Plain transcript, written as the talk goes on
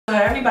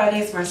everybody,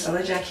 it's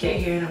Marcella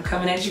here and I'm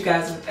coming at you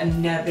guys with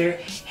another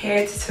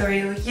hair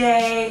tutorial.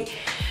 Yay!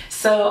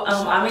 So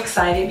I'm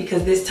excited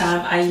because this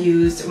time I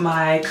used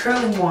my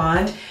curling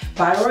wand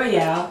by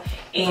Royale,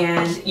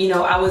 and you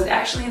know, I was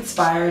actually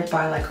inspired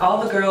by like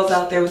all the girls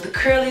out there with the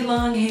curly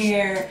long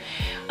hair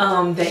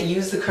that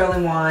use the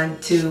curling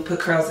wand to put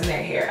curls in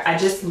their hair. I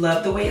just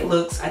love the way it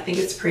looks. I think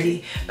it's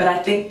pretty, but I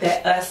think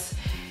that us,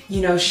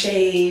 you know,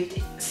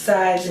 shaved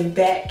sides and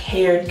back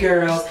haired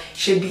girls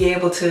should be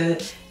able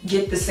to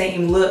get the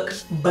same look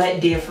but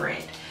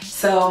different.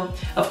 So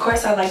of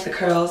course I like the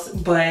curls,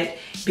 but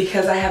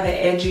because I have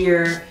an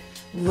edgier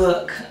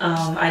look,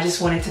 I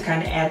just wanted to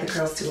kind of add the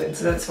curls to it, and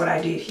so that's what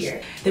I did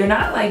here. They're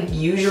not like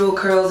usual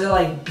curls, they're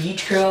like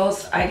beach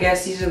curls. I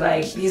guess these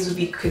would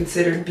be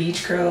considered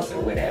beach curls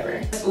or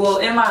whatever. Well,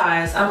 in my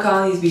eyes, I'm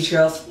calling these beach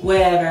curls,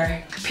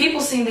 whatever.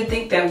 People seem to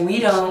think that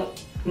we don't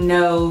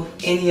know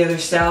any other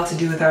style to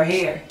do with our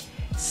hair.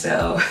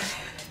 So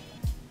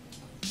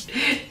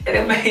it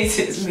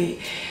amazes me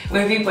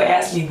when people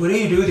ask me, what do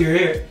you do with your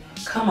hair?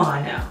 Come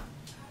on now.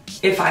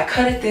 If I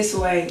cut it this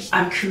way,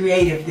 I'm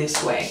creative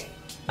this way.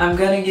 I'm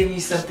gonna give you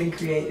something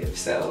creative,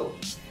 so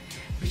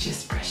we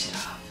just brush it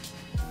off.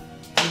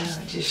 You know,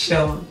 just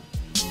show them.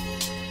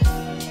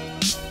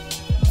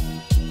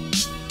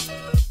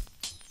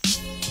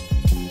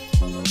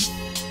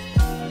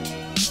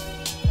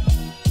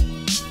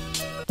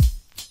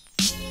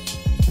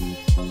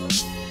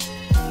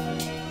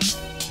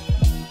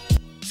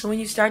 So when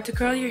you start to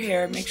curl your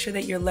hair, make sure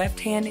that your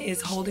left hand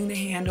is holding the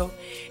handle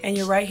and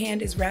your right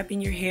hand is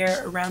wrapping your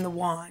hair around the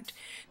wand.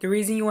 The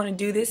reason you want to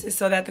do this is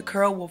so that the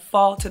curl will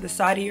fall to the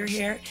side of your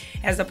hair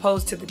as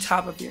opposed to the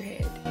top of your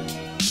head.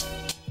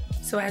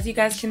 So as you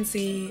guys can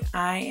see,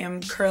 I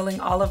am curling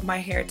all of my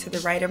hair to the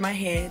right of my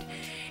head,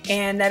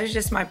 and that is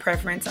just my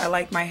preference. I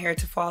like my hair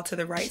to fall to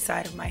the right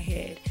side of my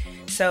head.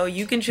 So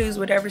you can choose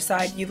whatever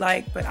side you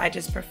like, but I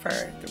just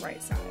prefer the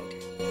right side.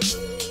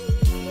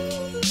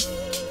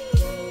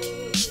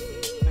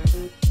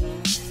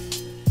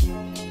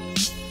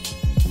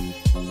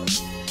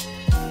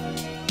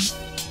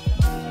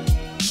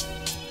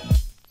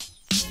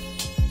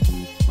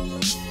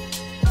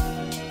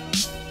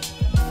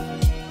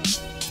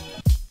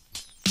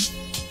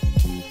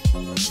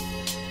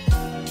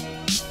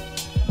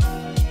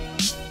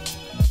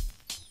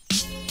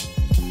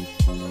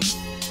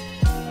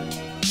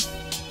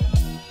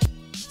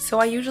 So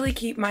I usually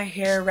keep my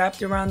hair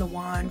wrapped around the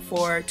wand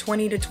for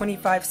 20 to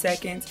 25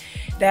 seconds.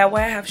 That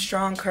way I have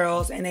strong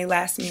curls and they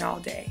last me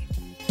all day.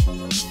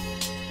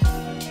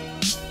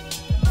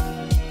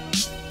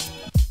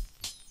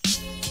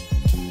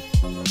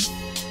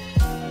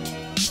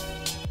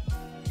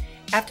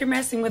 After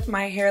messing with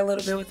my hair a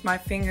little bit with my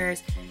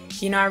fingers,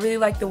 you know, I really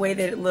like the way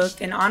that it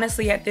looked, and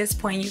honestly at this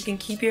point you can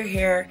keep your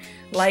hair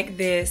like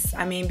this.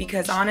 I mean,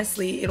 because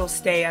honestly it'll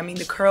stay. I mean,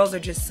 the curls are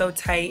just so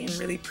tight and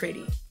really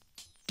pretty.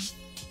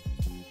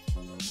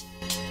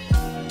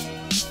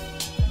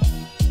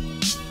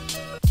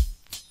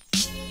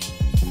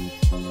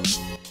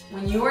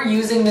 When you are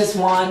using this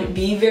wand,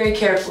 be very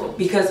careful,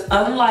 because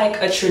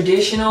unlike a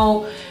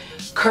traditional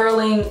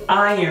curling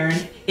iron,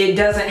 it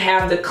doesn't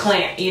have the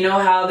clamp. You know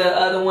how the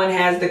other one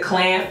has the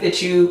clamp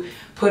that you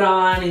put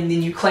on and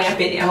then you clamp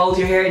it and it holds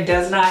your hair? It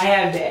does not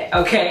have that,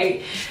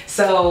 okay?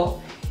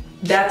 So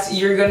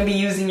you're gonna be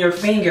using your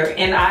finger.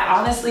 And I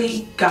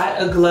honestly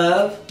got a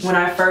glove when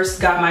I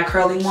first got my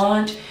curling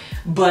wand,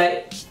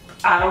 but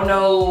I don't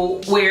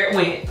know where it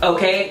went,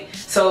 okay?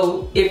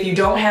 So if you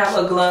don't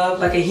have a glove,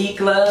 like a heat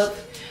glove,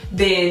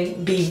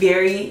 then be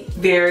very,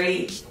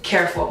 very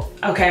careful,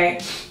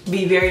 okay?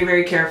 Be very,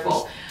 very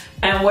careful.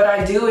 And what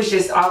I do is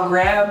just, I'll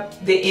grab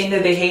the end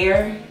of the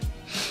hair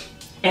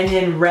and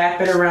then wrap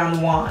it around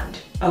the wand,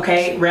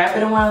 okay? Wrap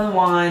it around the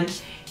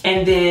wand,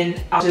 and then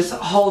I'll just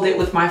hold it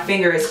with my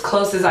finger as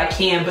close as I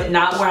can, but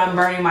not where I'm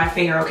burning my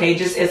finger, okay?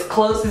 Just as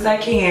close as I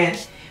can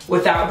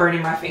without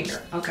burning my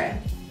finger, okay?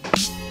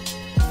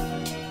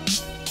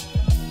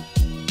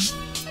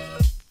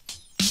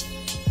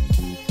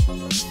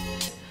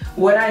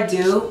 What I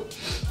do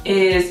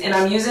is, and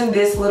I'm using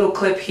this little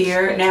clip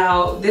here.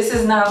 Now, this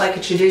is not like a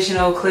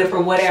traditional clip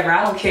or whatever,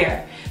 I don't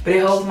care, but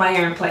it holds my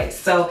hair in place.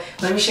 So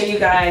let me show you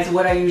guys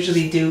what I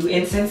usually do.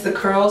 And since the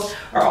curls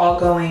are all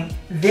going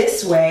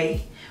this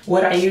way,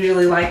 what I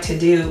usually like to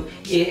do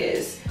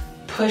is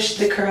push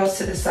the curls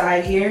to the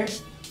side here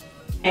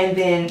and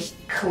then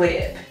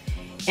clip.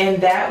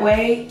 And that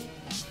way,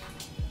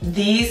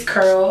 these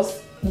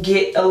curls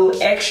get a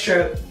little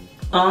extra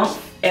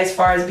oomph as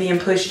far as being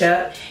pushed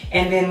up,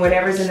 and then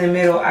whatever's in the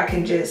middle I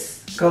can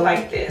just go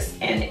like this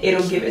and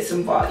it'll give it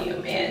some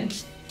volume. And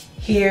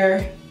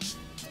here,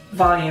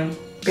 volume,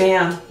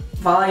 bam,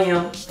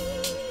 volume.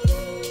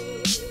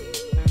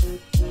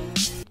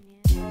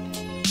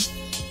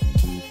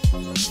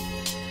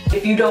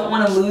 If you don't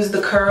want to lose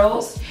the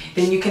curls,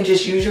 then you can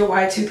just use your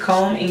wide tooth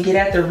comb and get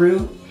at the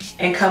root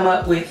and come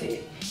up with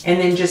it, and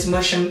then just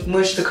mush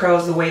the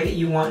curls the way that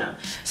you want them.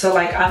 So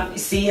like,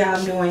 see how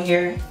I'm doing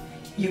here?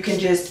 You can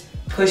just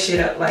push it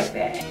up like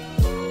that.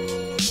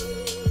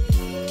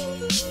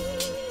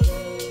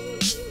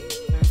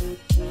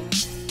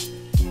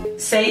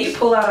 say you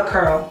pull out a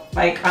curl,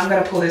 like I'm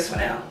gonna pull this one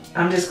out.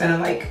 I'm just gonna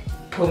like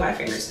pull my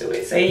fingers through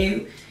it. Say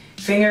you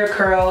finger a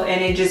curl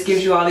and it just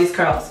gives you all these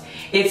curls.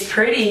 It's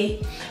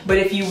pretty, but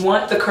if you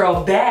want the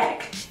curl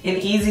back, an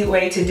easy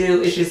way to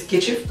do is just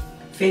get your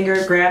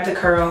finger, grab the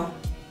curl,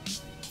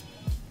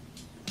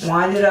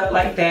 wind it up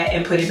like that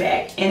and put it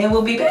back, and it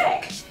will be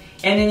back.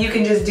 And then you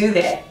can just do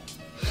that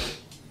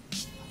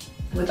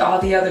with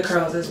all the other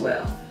curls as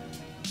well.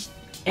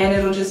 And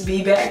it'll just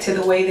be back to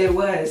the way that it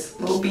was.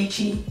 Little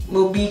beachy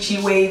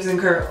waves and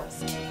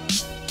curls.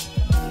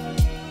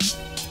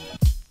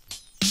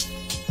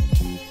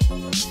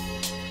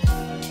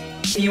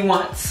 If you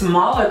want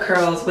smaller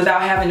curls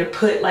without having to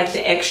put like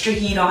the extra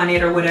heat on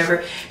it or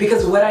whatever,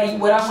 because what I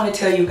want to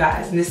tell you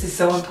guys, and this is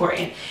so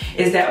important,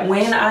 is that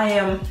when I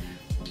am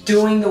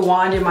doing the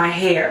wand in my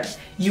hair,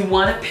 you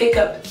want to pick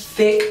up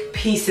thick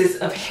pieces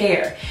of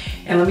hair.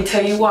 And let me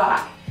tell you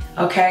why,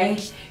 okay?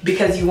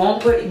 Because you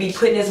won't be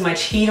putting as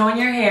much heat on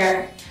your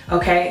hair,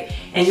 okay?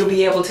 And you'll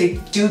be able to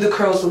do the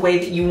curls the way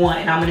that you want,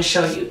 and I'm gonna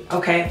show you,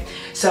 okay?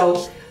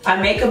 So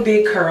I make a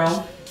big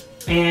curl,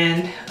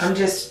 and I'm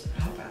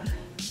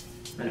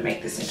gonna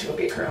make this into a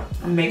big curl.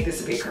 I'm gonna make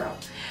this a big curl.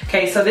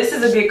 Okay, so this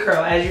is a big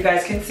curl. As you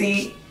guys can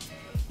see,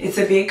 it's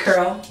a big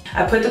curl.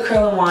 I put the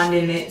curling wand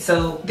in it,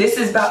 so this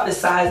is about the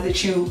size that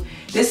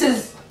this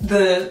is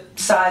the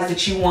size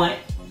that you want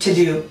to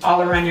do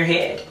all around your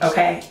head,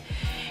 okay?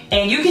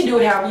 And you can do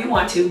it however you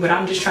want to, but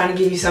I'm just trying to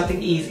give you something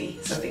easy,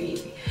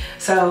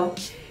 So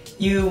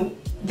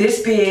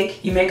this big,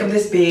 you make them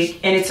this big,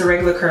 and it's a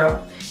regular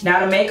curl. Now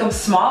to make them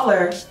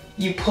smaller,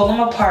 you pull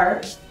them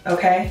apart,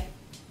 okay?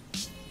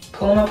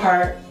 Pull them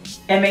apart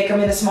and make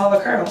them into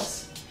smaller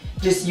curls.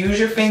 Just use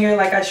your finger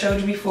like I showed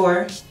you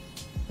before.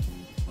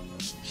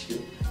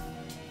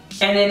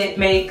 And then it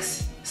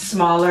makes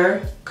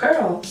smaller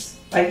curls,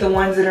 like the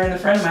ones that are in the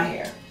front of my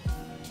hair.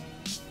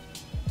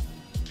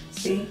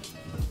 See?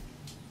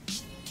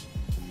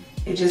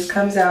 It just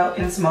comes out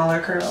in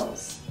smaller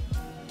curls.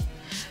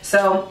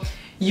 So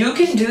you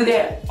can do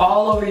that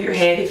all over your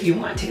head if you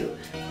want to.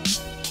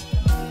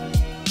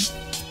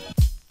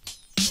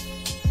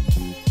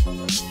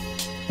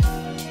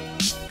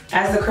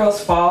 As the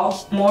curls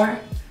fall more,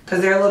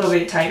 because they're a little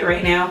bit tight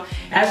right now,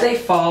 as they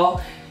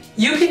fall,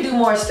 you can do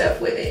more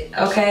stuff with it,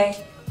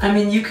 okay? I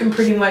mean, you can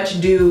pretty much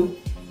do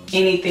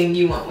anything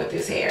you want with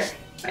this hair.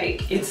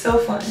 Like, it's so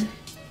fun.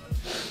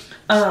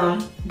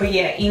 But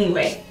yeah,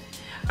 anyway,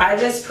 I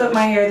just put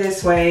my hair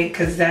this way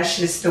because that's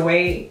just the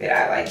way that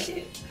I like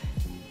it.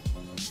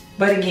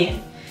 But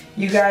again,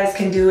 you guys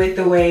can do it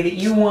the way that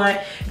you want.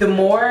 The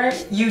more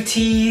you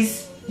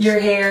tease your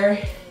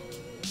hair,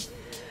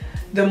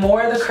 the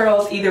more the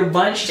curls either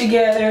bunch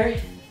together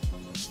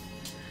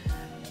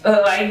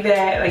like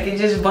that, like it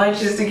just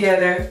bunches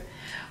together,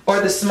 or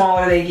the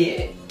smaller they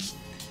get.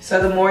 So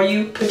the more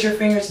you put your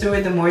fingers through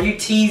it, the more you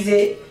tease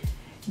it,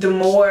 the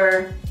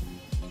more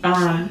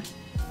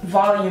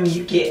volume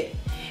you get.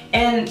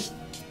 And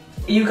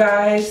you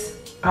guys,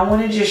 I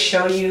want to just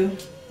show you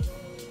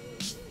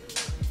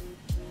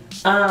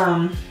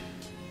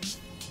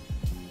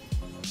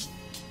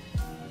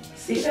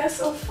see, that's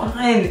so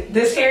fun.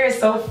 This hair is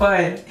so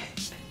fun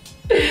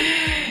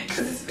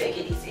because it's big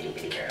and these itty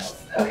bitty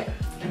curls. Okay,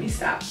 let me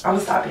stop. I'm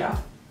gonna stop, y'all.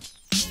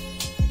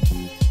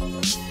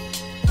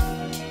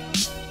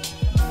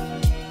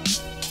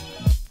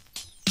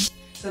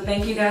 So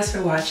thank you guys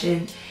for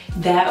watching.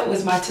 That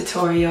was my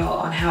tutorial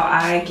on how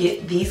I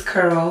get these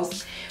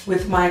curls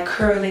with my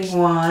curling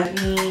wand.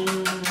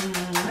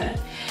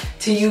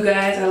 To you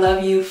guys, I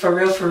love you, for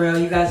real, for real.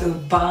 You guys are the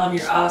bomb,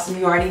 you're awesome,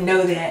 you already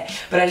know that.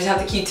 But I just have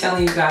to keep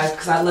telling you guys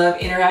because I love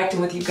interacting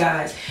with you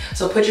guys.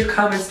 So put your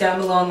comments down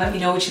below and let me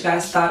know what you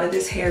guys thought of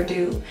this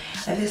hairdo,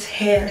 of this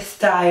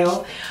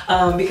hairstyle.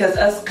 Because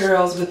us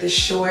girls with the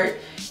short,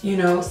 you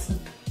know,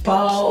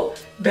 bald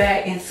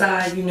back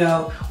inside, you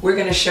know, we're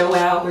gonna show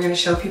out. We're gonna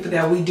show people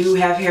that we do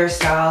have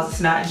hairstyles. It's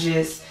not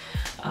just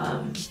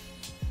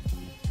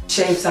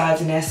shave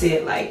sides and that's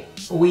it. Like,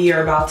 we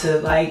are about to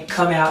like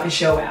come out and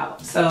show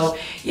out. So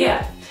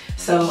yeah,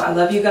 so I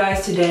love you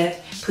guys to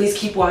death. Please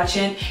keep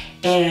watching,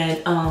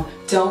 and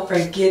don't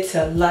forget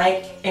to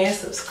like and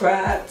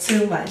subscribe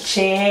to my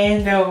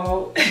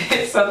channel.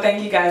 So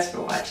thank you guys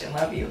for watching.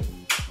 Love you.